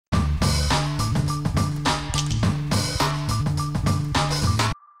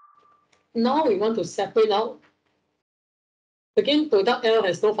now we want to separate out. Again, product L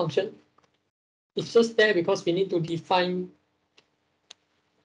has no function. It's just there because we need to define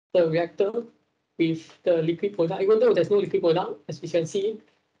the reactor with the liquid product, even though there's no liquid product, as we can see,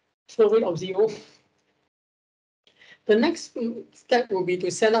 flow rate of 0. The next step will be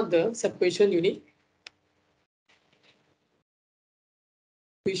to set up the separation unit,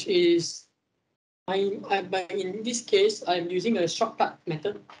 which is, in this case, I'm using a shortcut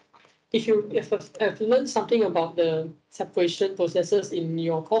method. If you have learned something about the separation processes in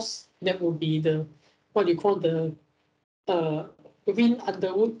your course, that will be the what you call the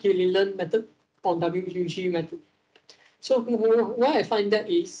Wien-Underwood-Gilliland method or WUG method. So where I find that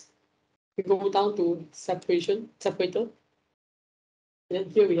is, we go down to separator. And then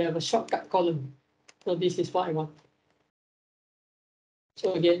here we have a shortcut column. So this is what I want.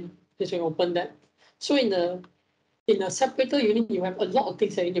 So again, just open that. So in a separator unit, you have a lot of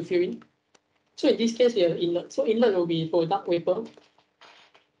things that you need to fill in. So in this case, we have inlet. So inlet will be product vapor.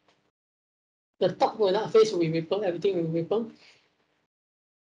 The top product phase will be vapor, everything will be vapor.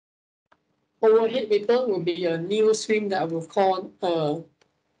 Overhead vapor will be a new stream that I will call,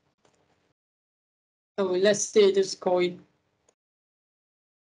 let's say just call it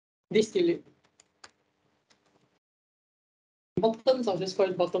distillate. Bottoms, I'll just call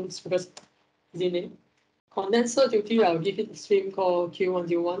it bottoms because it's in it. Condenser duty, I'll give it a stream called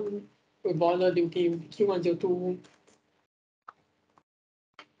Q101. With boiler duty, Q102.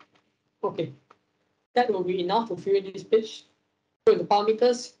 Okay, that will be enough to fill in this page. So in the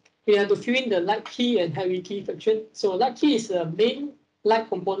parameters, we have to fill in the light key and heavy key fraction. So light key is the main light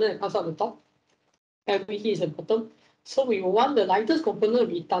component that comes out the top. Heavy key is the bottom. So we want the lightest component to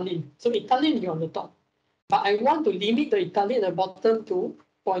be Italian. So Italian will be on the top. But I want to limit the Italian at the bottom to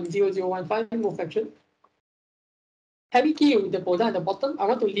 0.0015 mole fraction. Heavy key will be the product at the bottom. I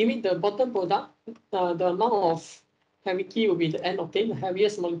want to limit the bottom product. The amount of heavy key will be the N-octane, the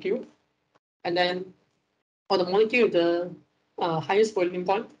heaviest molecule. And then for the molecule, the highest boiling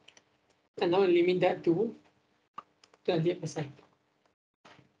point. And now we limit that to 28%.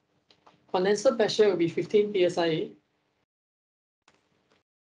 Condenser pressure will be 15 psi.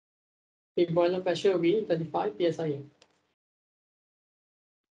 The boiler pressure will be 35 psi.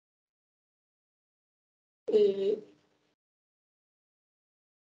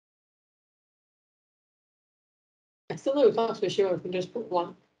 External reflux ratio, I can just put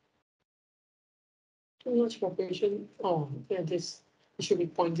 1. Too much population. Oh, yeah, it should be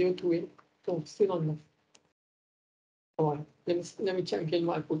 0.028. So still not enough. All right, let me check again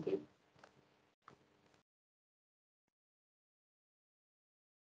what I put in.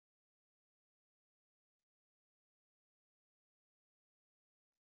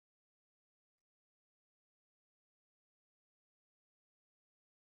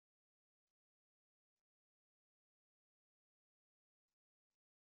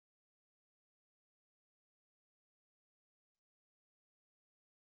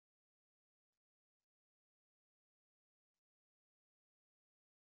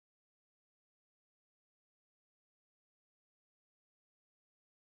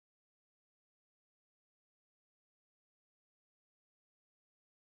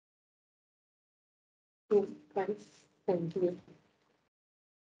 Oh, 5.2.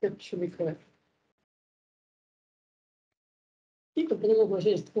 That should be correct. I think the minimum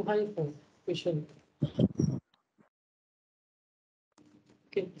version is too high for vision.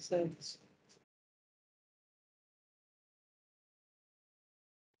 Okay, so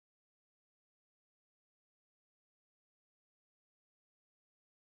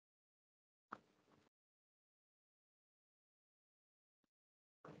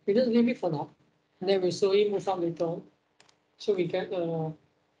we just leave it for now, and then we slowly move up later on. So we get so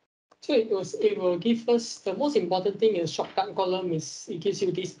it will give us the most important thing in shortcut column is it gives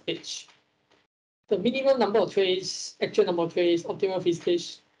you this page. The minimum number of trays, actual number of trays, optimal feed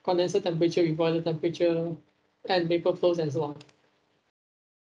stage, condenser temperature, boiler temperature, and vapor flows and so on.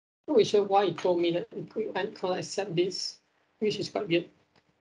 Not really sure why it told me that I can't accept this, which is quite weird.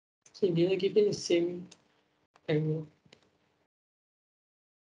 So it didn't give me the same error.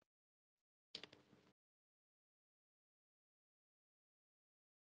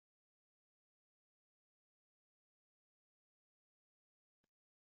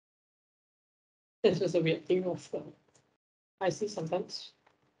 That's just a weird thing of I see sometimes.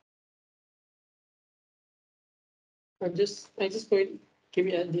 I just going to give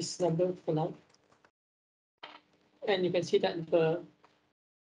it this number for now. And you can see that the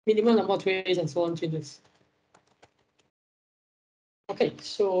minimum number of trays and so on changes. Okay,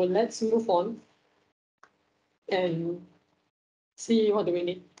 so let's move on and see what do we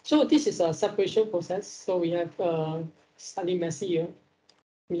need. So this is a separation process. So we have slightly messy here.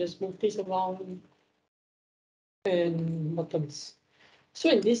 We just move this around and buttons. So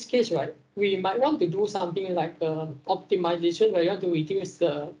in this case, right, we might want to do something like optimization where you want to reduce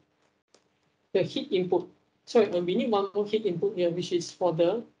the heat input. So we need one more heat input here, which is for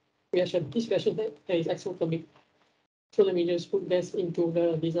the reaction. This reaction that is exothermic. So let me just put this into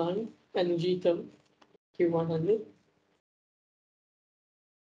the design energy term Q100.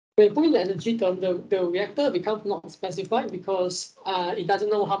 When you put in the energy term, the reactor becomes not specified because it doesn't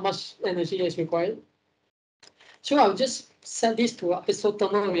know how much energy is required. So I'll just set this to an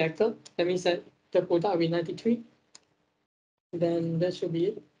isothermal reactor. That means that the product will be 93. Then that should be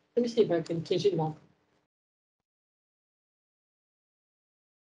it. Let me see if I can change it more.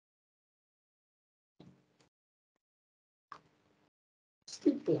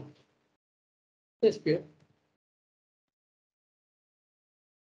 Still black. That's weird.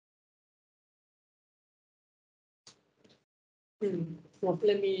 Well,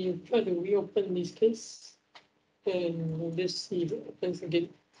 let me try to reopen this case and we'll just see if it opens again.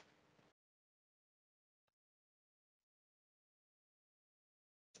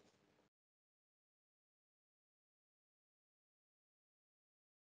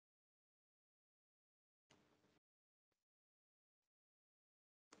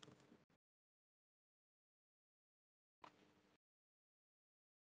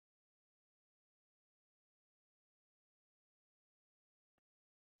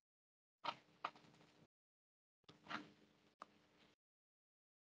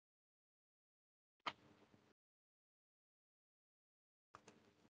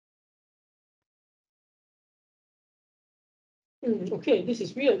 Okay, this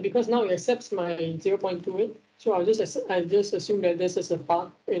is weird because now it accepts my 0.28. So I just assume that this is a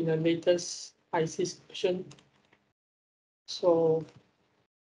bug in the latest HYSYS version. So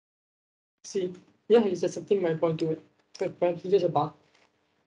see, yeah, it's accepting my 0.28. But perhaps it's just a bug.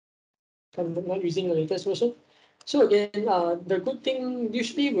 I'm not using the latest version. So again, the good thing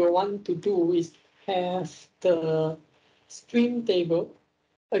usually we'll want to do is have the stream table.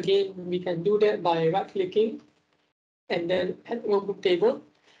 Again, we can do that by right-clicking and then add workbook table.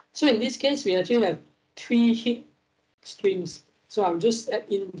 So in this case, we actually have 3 heat streams. So I'll just add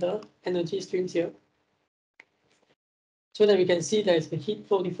in the energy streams here. So that we can see there's the heat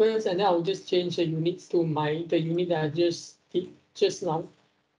flow difference, and then I'll just change the units to the unit that I just did just now.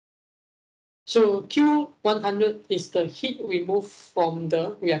 So Q100 is the heat removed from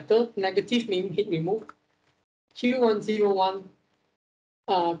the reactor, negative meaning heat removed. Q101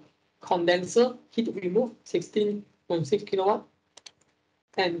 condenser heat removed 16.6 kilowatt,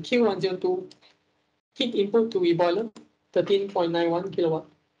 and Q102 heat input to reboiler 13.91 kilowatt.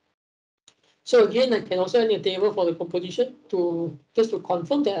 So again, I can also add a table for the composition just to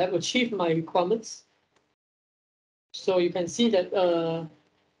confirm that I've achieved my requirements. So you can see that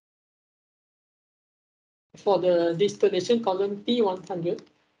for the distillation column P100,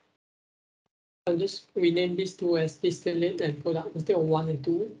 I'll just rename these two as distillate and product instead of 1 and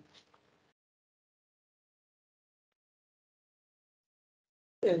 2.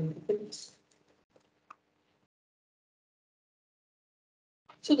 And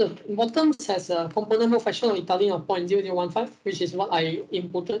so the bottom has a component mode fraction of Italian of 0.0015, which is what I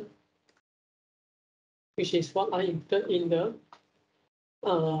inputted.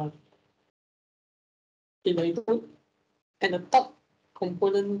 In the input, and the top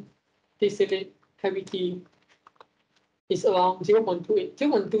component distillate cavity is around 0.28.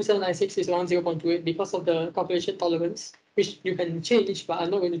 0.2796 is around 0.28 because of the calculation tolerance, which you can change, but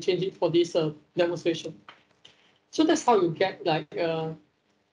I'm not going to change it for this demonstration. So that's how you get like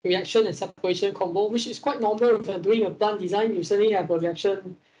reaction and separation combo, which is quite normal if you're doing a plant design. You suddenly have a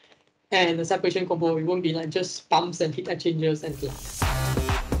reaction and a separation combo. It won't be like just pumps and heat exchangers and glass.